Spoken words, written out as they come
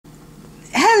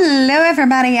Hello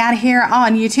everybody out here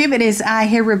on YouTube. It is I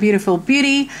here, Beautiful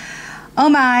Beauty. Oh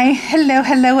my,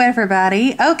 hello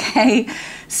everybody. Okay,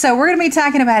 so we're going to be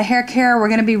talking about hair care. We're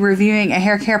going to be reviewing a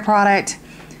hair care product.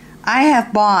 I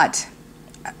have bought,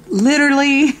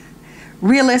 literally,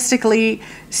 realistically,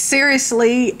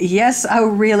 seriously, yes, oh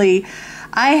really,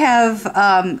 I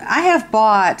have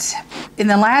bought, in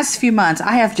the last few months,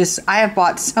 I have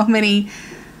bought so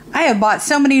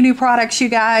many new products, you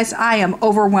guys. I am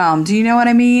overwhelmed. Do you know what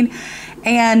I mean?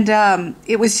 And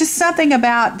it was just something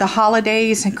about the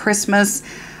holidays and Christmas.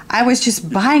 I was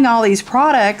just buying all these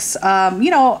products,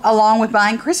 you know, along with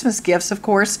buying Christmas gifts, of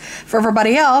course, for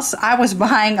everybody else. I was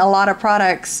buying a lot of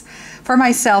products for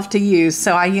myself to use.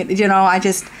 So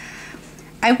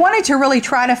I wanted to really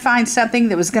try to find something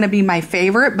that was going to be my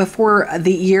favorite before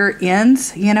the year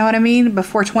ends, you know what I mean?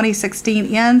 Before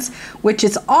 2016 ends, which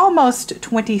is almost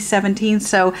 2017,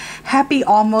 so happy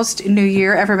almost New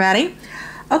Year, everybody.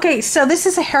 Okay, so this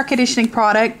is a hair conditioning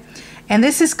product, and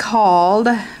this is called,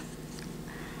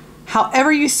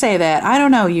 however you say that, I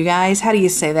don't know, you guys, how do you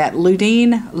say that?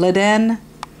 Ludine,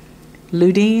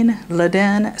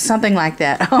 something like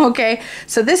that. Okay,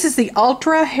 so this is the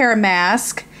Ultra Hair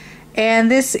Mask.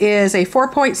 And this is a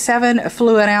 4.7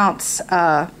 fluid ounce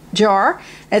jar.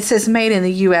 It says made in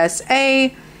the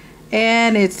USA.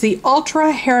 And it's the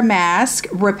Ultra Hair Mask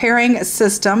Repairing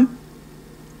System.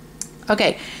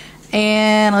 Okay.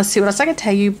 And let's see what else I can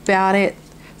tell you about it.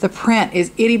 The print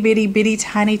is itty bitty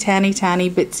tiny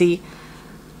bitsy.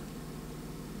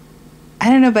 I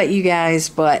don't know about you guys,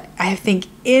 but I think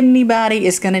anybody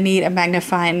is going to need a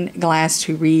magnifying glass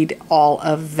to read all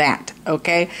of that.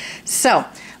 Okay. So,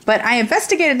 but I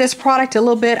investigated this product a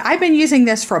little bit. I've been using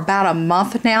this for about a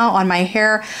month now on my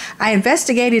hair. I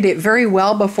investigated it very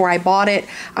well before I bought it.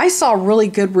 I saw really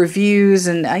good reviews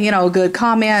and, good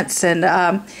comments. And,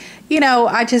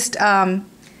 I just,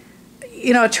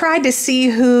 tried to see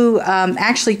who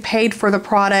actually paid for the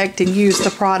product and used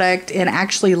the product and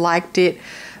actually liked it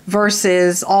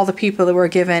versus all the people that were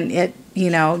given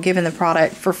the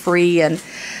product for free. And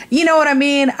you know what I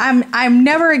mean? I'm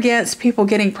never against people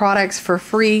getting products for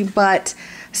free, but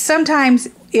sometimes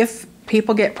if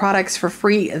people get products for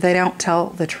free, they don't tell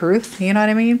the truth. You know what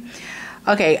I mean?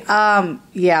 Okay,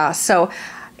 yeah, so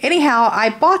anyhow,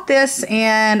 I bought this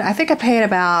and I think I paid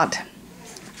about,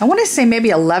 I want to say maybe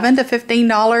 $11 to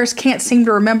 $15. Can't seem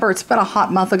to remember. It's been a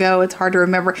hot month ago. It's hard to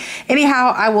remember.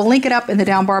 Anyhow, I will link it up in the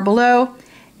down bar below.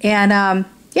 And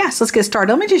yeah, so let's get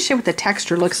started. Let me just show you what the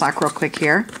texture looks like real quick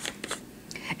here.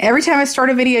 Every time I start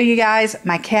a video, you guys,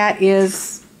 my cat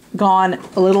is gone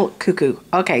a little cuckoo.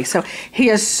 Okay, so he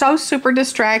is so super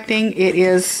distracting. It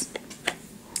is,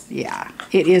 yeah,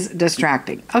 it is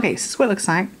distracting. Okay, so this is what it looks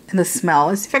like. And the smell,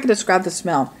 let's see if I can describe the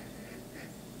smell.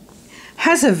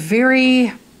 Has a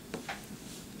very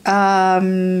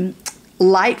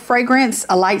light fragrance,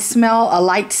 a light smell, a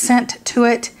light scent to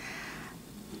it.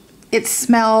 It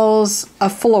smells a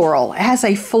floral. It has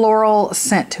a floral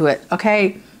scent to it,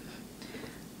 okay?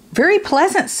 Very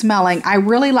pleasant smelling. I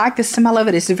really like the smell of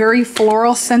it. It's very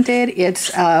floral scented.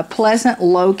 It's a pleasant,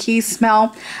 low-key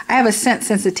smell. I have a scent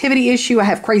sensitivity issue. I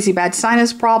have crazy bad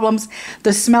sinus problems.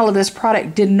 The smell of this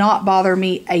product did not bother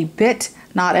me a bit,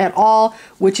 not at all,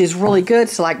 which is really good.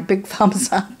 So like big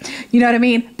thumbs up. You know what I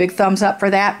mean? Big thumbs up for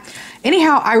that.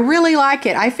 Anyhow, I really like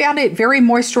it. I found it very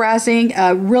moisturizing,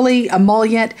 really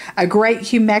emollient, a great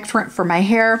humectant for my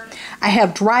hair. I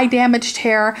have dry, damaged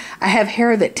hair. I have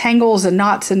hair that tangles and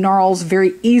knots and gnarls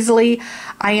very easily.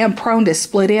 I am prone to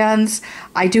split ends.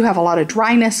 I do have a lot of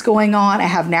dryness going on. I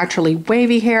have naturally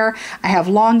wavy hair. I have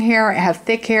long hair. I have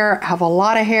thick hair. I have a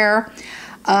lot of hair.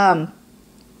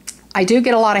 I do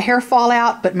get a lot of hair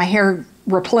fallout, but my hair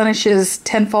replenishes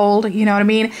tenfold, you know what I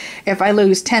mean? If I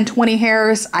lose 10, 20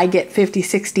 hairs, I get 50,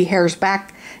 60 hairs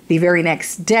back the very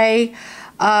next day.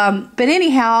 But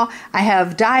anyhow, I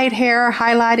have dyed hair,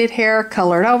 highlighted hair,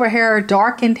 colored over hair,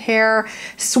 darkened hair,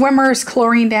 swimmers,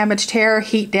 chlorine damaged hair,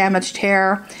 heat damaged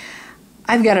hair.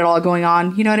 I've got it all going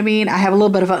on, you know what I mean? I have a little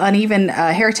bit of an uneven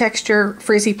hair texture,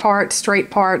 frizzy parts,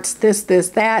 straight parts, this,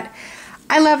 that.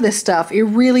 I love this stuff. It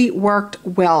really worked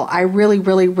well. I really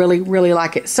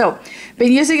like it. So,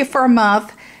 been using it for a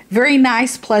month. Very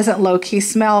nice, pleasant, low-key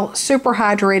smell. Super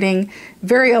hydrating.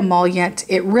 Very emollient.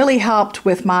 It really helped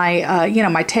with my,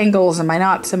 my tangles and my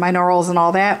knots and my gnarls and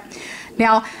all that.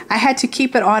 Now, I had to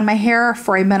keep it on my hair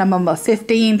for a minimum of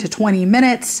 15 to 20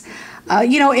 minutes.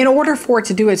 In order for it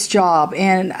to do its job.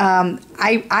 And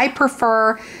I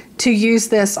prefer to use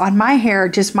this on my hair,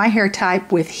 just my hair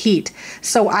type with heat.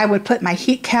 So I would put my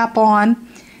heat cap on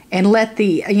and let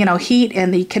the, heat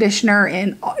and the conditioner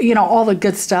and, all the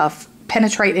good stuff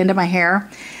penetrate into my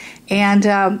hair.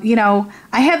 And, you know,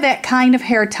 I have that kind of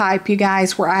hair type, you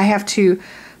guys, where I have to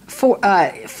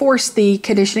force the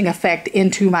conditioning effect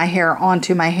into my hair,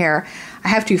 onto my hair. I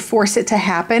have to force it to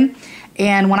happen.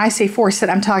 And when I say force it,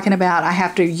 I'm talking about I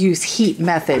have to use heat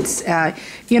methods,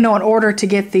 you know, in order to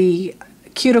get the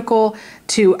cuticle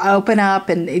to open up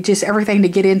and just everything to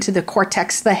get into the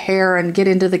cortex of the hair and get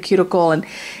into the cuticle and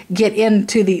get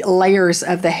into the layers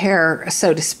of the hair,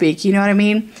 so to speak. You know what I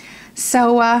mean?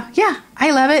 So, yeah,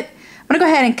 I love it. I'm going to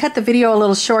go ahead and cut the video a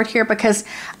little short here because,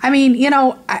 I mean, you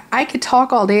know, I could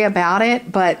talk all day about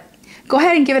it, but go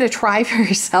ahead and give it a try for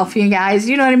yourself, you guys.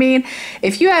 You know what I mean?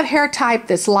 If you have hair type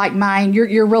that's like mine,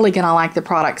 you're really going to like the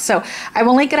product. So I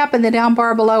will link it up in the down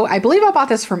bar below. I believe I bought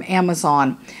this from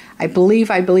Amazon. I believe.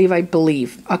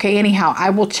 Okay, anyhow, I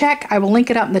will check. I will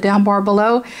link it up in the down bar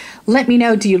below. Let me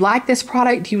know, do you like this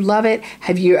product? Do you love it?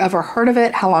 Have you ever heard of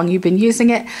it? How long you've been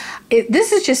using it?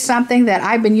 This is just something that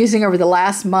I've been using over the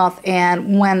last month,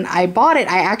 and when I bought it,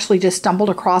 I actually just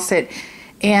stumbled across it,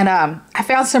 and I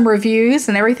found some reviews,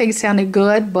 and everything sounded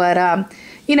good, but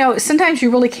you know, sometimes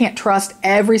you really can't trust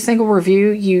every single review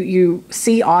you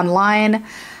see online.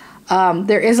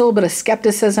 There is a little bit of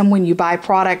skepticism when you buy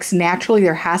products. Naturally,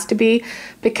 there has to be,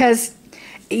 because,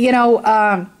 you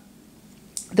know,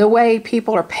 the way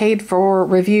people are paid for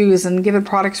reviews and given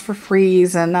products for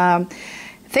frees, and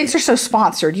things are so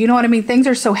sponsored. You know what I mean? Things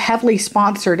are so heavily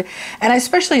sponsored. And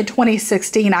especially in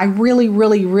 2016, I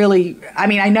really, I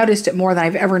mean, I noticed it more than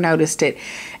I've ever noticed it.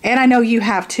 And I know you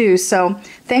have too. So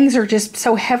things are just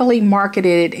so heavily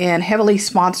marketed and heavily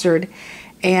sponsored.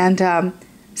 And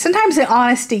sometimes the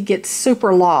honesty gets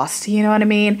super lost, you know what I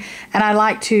mean? And I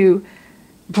like to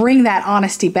bring that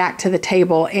honesty back to the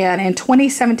table. And in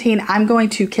 2017, I'm going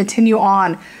to continue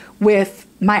on with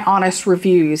my honest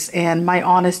reviews and my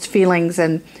honest feelings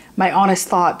and my honest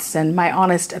thoughts and my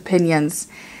honest opinions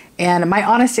and my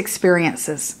honest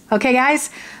experiences. Okay, guys?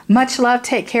 Much love.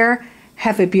 Take care.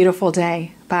 Have a beautiful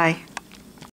day. Bye.